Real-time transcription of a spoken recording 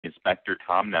Inspector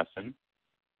Tom Nesson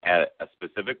at a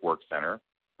specific work center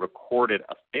recorded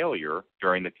a failure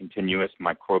during the continuous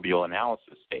microbial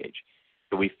analysis stage.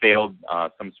 So we failed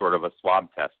some sort of a swab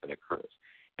test that occurs.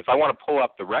 If I want to pull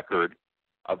up the record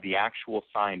of the actual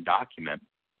signed document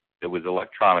that was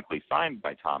electronically signed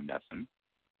by Tom Nesson,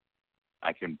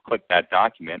 I can click that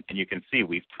document, and you can see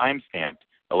we've time-stamped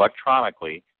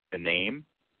electronically the name,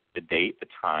 the date, the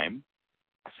time,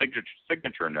 a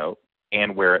signature note,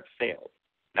 and where it failed.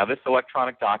 Now, this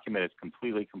electronic document is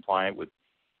completely compliant with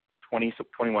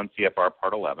 21 CFR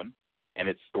Part 11, and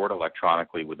it's stored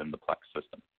electronically within the Plex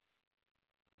system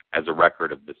as a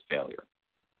record of this failure.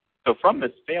 So from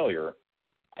this failure,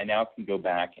 I now can go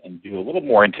back and do a little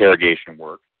more interrogation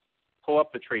work, pull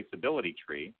up the traceability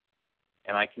tree,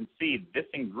 and I can see this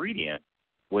ingredient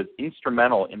was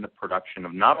instrumental in the production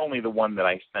of not only the one that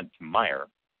I sent to Meyer,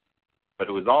 but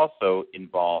it was also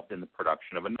involved in the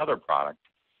production of another product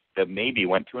that maybe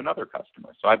went to another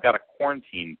customer. So I've got a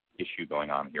quarantine issue going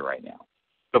on here right now.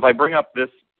 So if I bring up this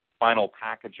final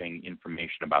packaging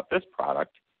information about this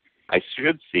product, I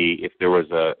should see if there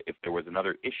was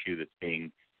another issue that's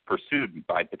being pursued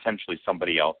by potentially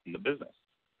somebody else in the business.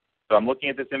 So I'm looking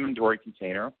at this inventory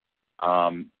container.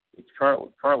 It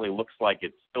currently looks like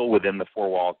it's still within the four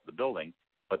walls of the building,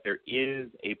 but there is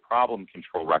a problem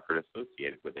control record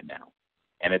associated with it now.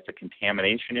 And it's a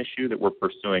contamination issue that we're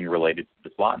pursuing related to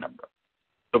this lot number.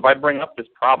 So if I bring up this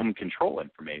problem control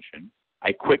information,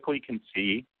 I quickly can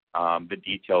see the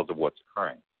details of what's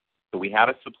occurring. So we had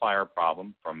a supplier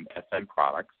problem from SM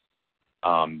Products.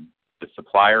 The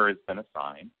supplier has been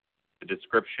assigned. The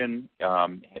description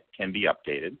can be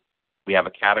updated. We have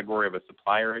a category of a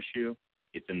supplier issue.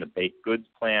 It's in the baked goods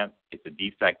plant. It's a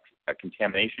defect, a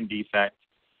contamination defect.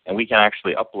 And we can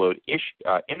actually upload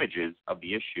images of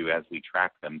the issue as we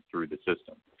track them through the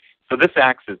system. So this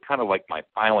acts as kind of like my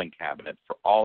filing cabinet for all